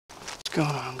What's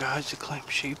going on, guys? Acclaimed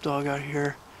Sheepdog out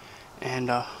here,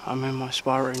 and I'm in my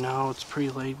spot right now. It's pretty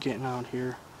late getting out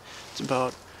here. It's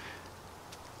about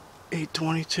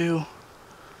 8:22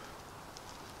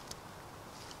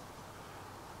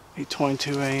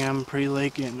 a.m. Pretty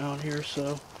late getting out here,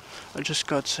 so I just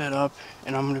got set up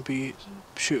and I'm gonna be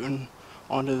shooting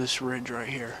onto this ridge right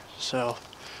here, so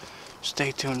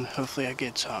stay tuned. Hopefully I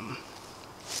get some.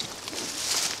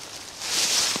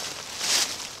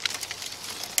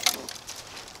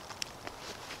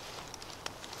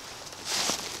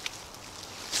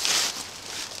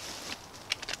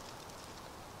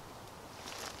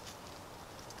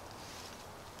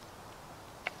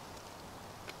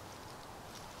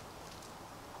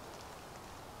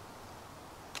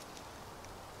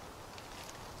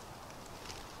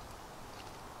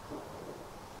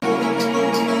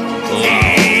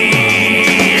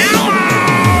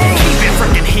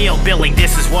 Billy,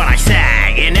 this is what I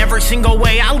say. In every single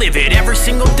way, I live it every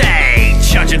single day.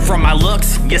 Judging from my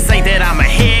looks, you say that I'm a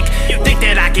hick. You think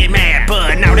that I get mad,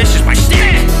 but no, this is my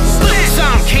stick.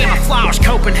 Some camouflage,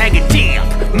 Copenhagen dip.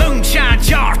 Moonshine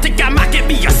jar, think I might get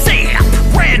me a sip.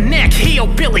 Redneck,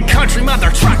 hillbilly, country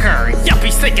mother trucker.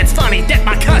 Yuppies think it's funny that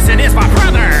my cousin is my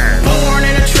brother. Born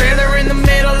in a trailer in the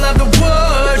middle of the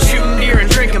woods, shooting deer and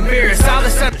drinking beer, it's all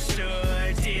that's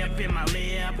understood. Dip in my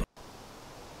lip.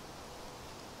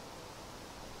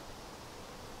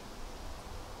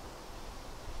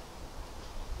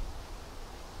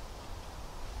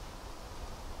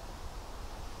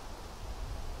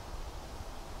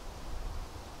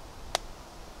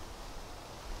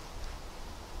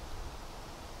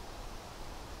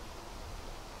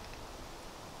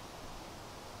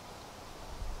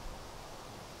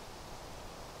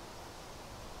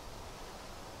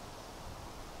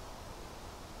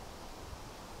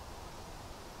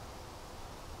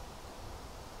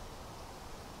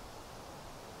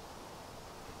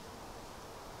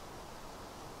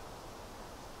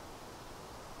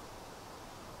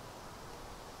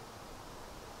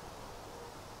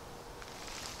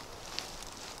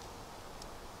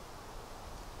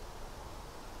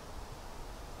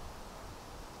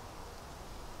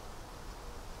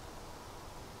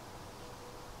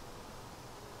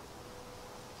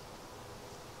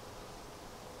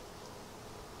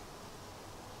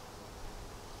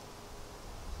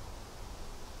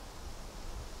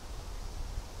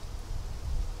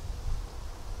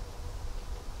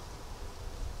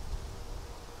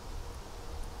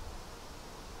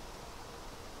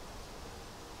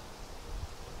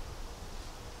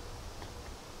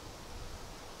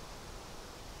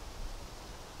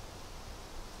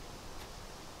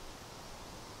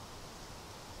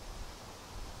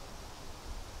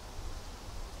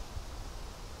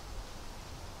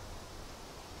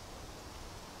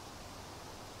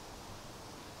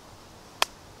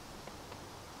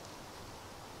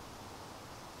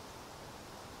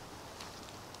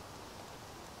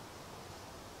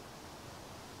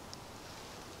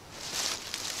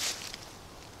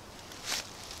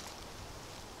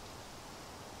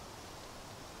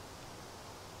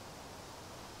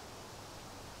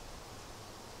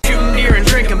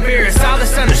 Drinking beer, it's all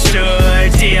that's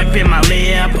understood. Dip in my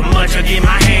lip, a munch in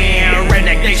my hand.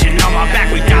 Redneck nation on my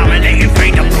back, we dominating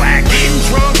fade to black. Getting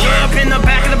drunk up in the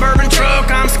back of the bourbon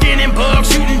truck. I'm skinning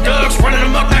bugs, shooting ducks, running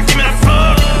amok like give me the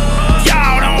fuck.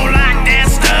 Y'all don't like that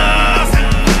stuff.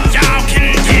 Y'all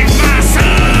can get my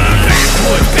son.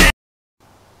 Backwoods back.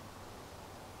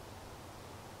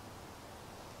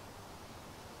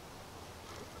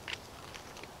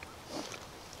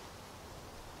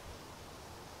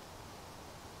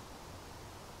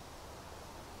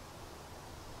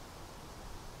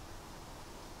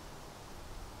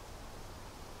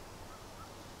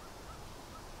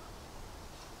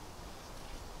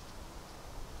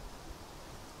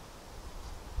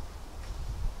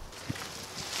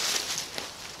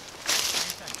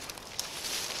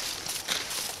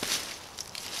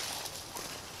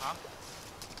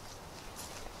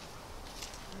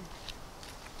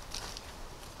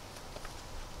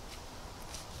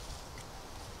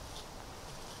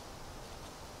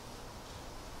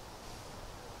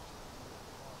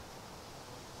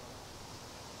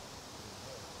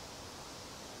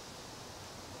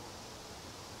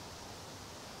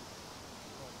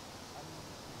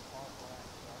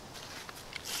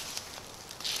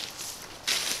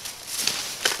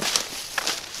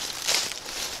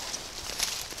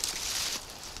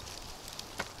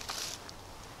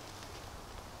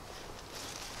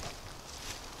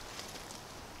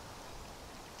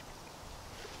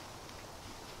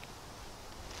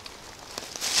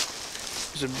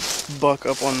 There's a buck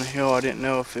up on the hill. I didn't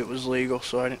know if it was legal,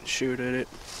 so I didn't shoot at it.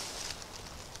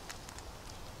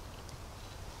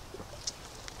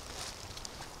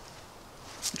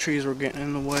 trees were getting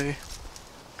in the way.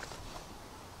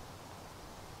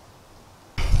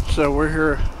 So we're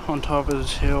here on top of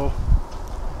this hill.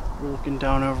 We're looking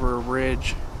down over a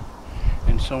ridge,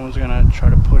 and someone's gonna try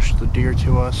to push the deer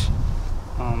to us.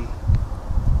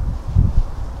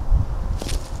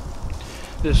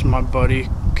 This is my buddy,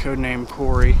 codenamed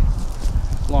Corey,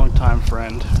 longtime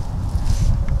friend.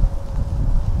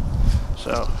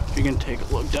 So if you can take a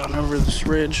look down over this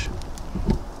ridge.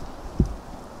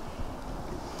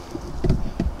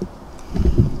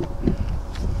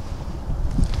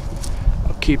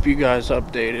 I'll keep you guys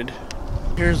updated.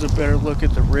 Here's a better look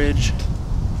at the ridge.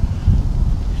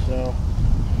 So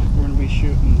we're gonna be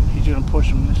shooting, he's gonna push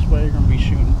him this way, we're gonna be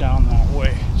shooting down that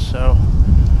way. So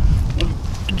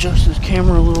adjust this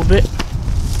camera a little bit.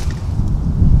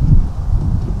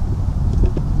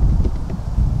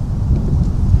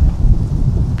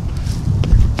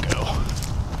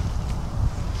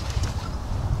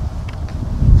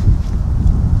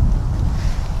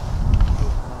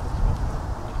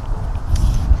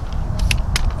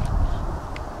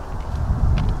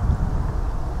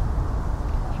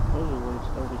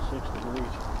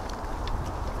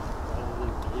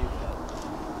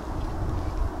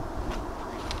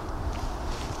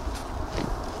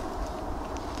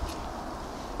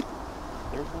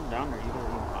 There's one down there, you don't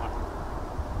even talk.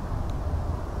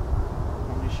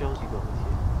 How many shells you got with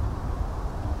you?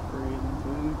 3 in the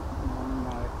boom, and 1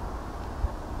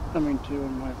 in my, 2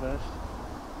 in my vest.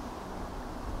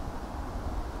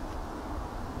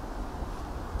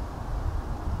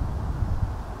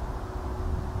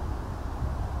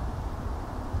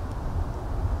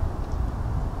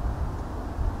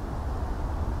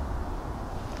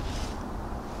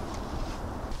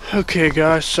 Okay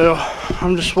guys, so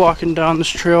I'm just walking down this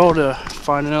trail to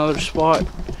find another spot.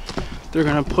 They're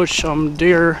gonna push some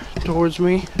deer towards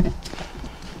me.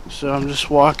 So I'm just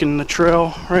walking the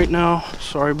trail right now.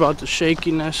 Sorry about the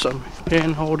shakiness, I'm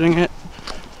hand holding it.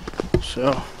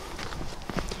 So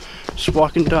just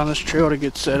walking down this trail to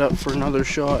get set up for another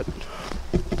shot.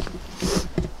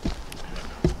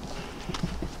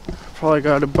 Probably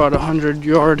got about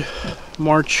 100-yard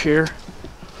march here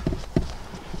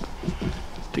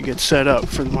to get set up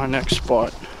for my next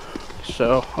spot.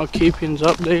 So I'll keep you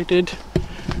updated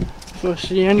if I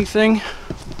see anything.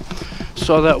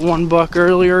 Saw that one buck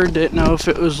earlier, didn't know if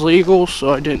it was legal, so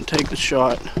I didn't take the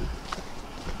shot.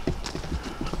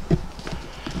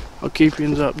 I'll keep you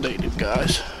updated,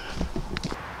 guys.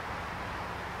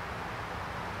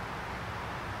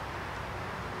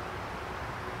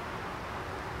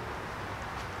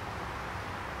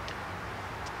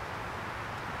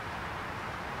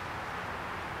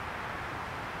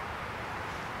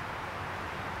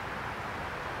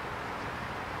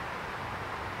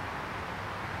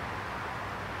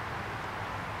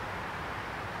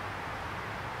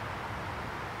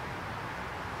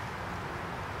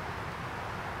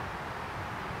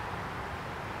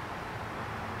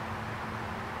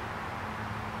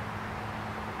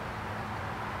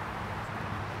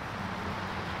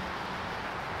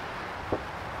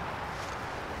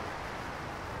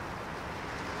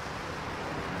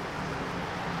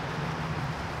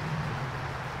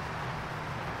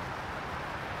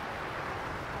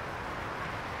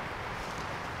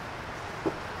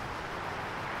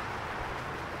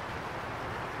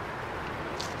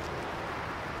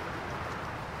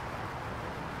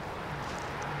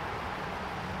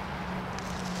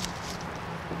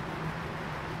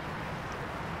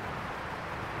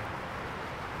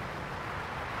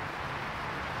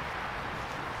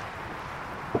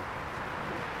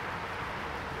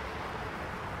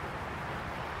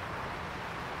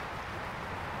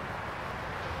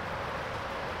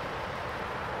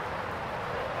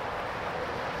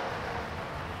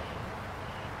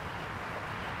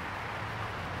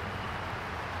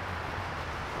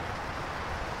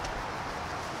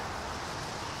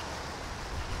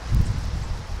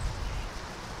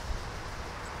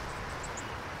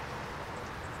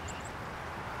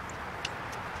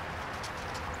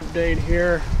 Update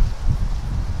here.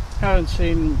 Haven't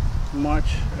seen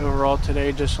much overall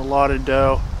today, just a lot of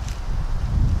doe.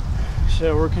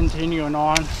 So we're continuing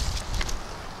on.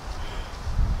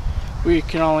 We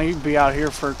can only be out here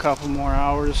for a couple more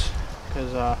hours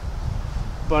because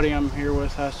buddy I'm here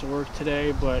with has to work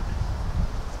today, but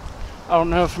I don't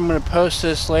know if I'm going to post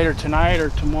this later tonight or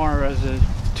tomorrow as a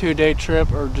 2-day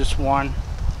trip or just one.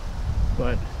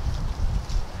 But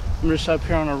I'm just up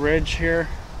here on a ridge here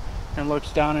and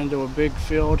looks down into a big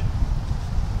field.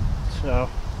 So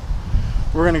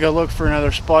we're gonna go look for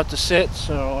another spot to sit,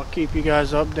 so I'll keep you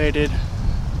guys updated.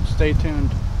 Stay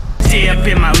tuned. dip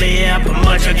in my lip, a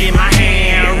much in my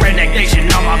hand. Redneck nation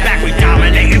on my back, we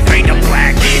dominating fade to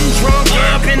black. Getting drunk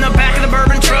up in the back of the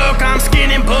bourbon truck. I'm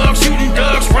skinning bugs, shooting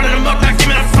ducks, running them up, not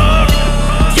giving a fuck.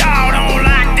 Y'all don't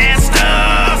like that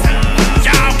stuff.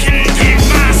 Y'all can get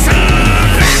my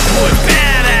son. Backwoods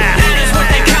badass. That is what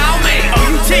they call me.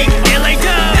 O-U-T-L-A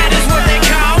dub. That is what they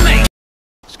call me.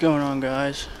 What's going on,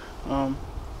 guys?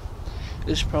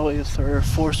 This is probably the third or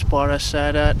fourth spot I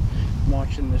sat at. I'm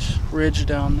watching this ridge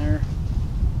down there.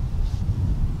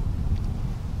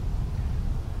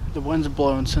 The wind's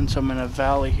blowing since I'm in a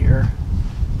valley here,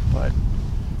 but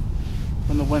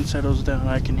when the wind settles down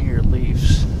I can hear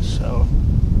leaves. So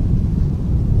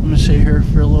I'm gonna sit here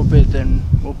for a little bit, then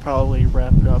we'll probably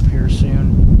wrap it up here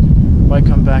soon. Might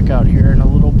come back out here in a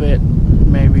little bit,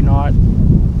 maybe not.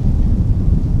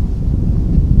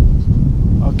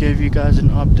 I'll give you guys an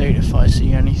update if I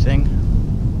see anything,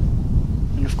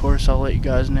 and of course I'll let you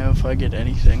guys know if I get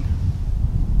anything.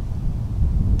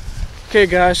 Okay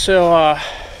guys, so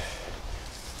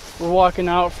we're walking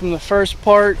out from the first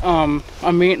part. I'm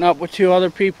meeting up with 2 other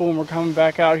people and we're coming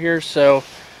back out here, so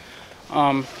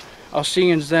I'll see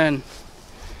you then.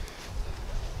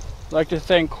 I'd like to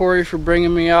thank Corey for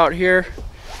bringing me out here.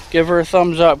 Give her a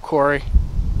thumbs up, Corey.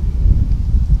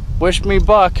 Wish me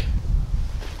luck.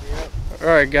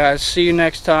 Alright guys, see you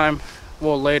next time.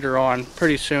 Well, later on,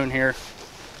 pretty soon here.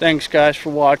 Thanks guys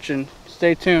for watching.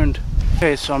 Stay tuned.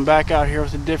 Okay, so I'm back out here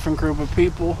with a different group of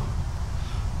people.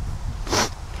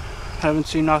 Haven't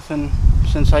seen nothing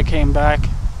since I came back.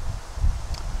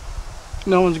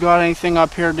 No one's got anything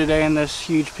up here today in this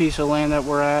huge piece of land that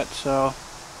we're at, so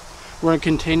we're going to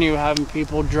continue having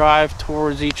people drive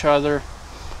towards each other.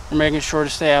 We're making sure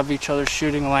to stay out of each other's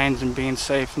shooting lanes and being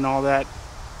safe and all that.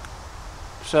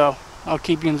 So I'll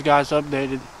keep you guys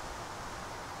updated.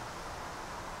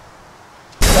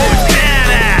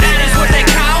 That is what they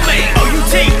call me.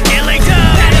 O-U-T-L-A dub.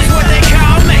 That is what they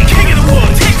call me. King of the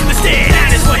woods, take to the stick. That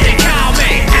is what they call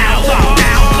me. Outlaw,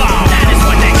 outlaw. That is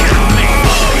what they call me.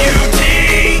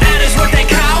 O-U-T. That is what they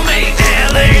call me.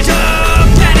 L-A dub.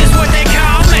 That is what they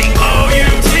call me.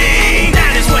 O-U-T.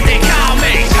 That is what they call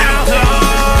me.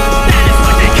 Outlaw. That is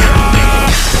what they call me.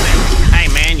 Hey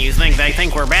man, you think they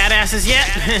think we're badasses yet?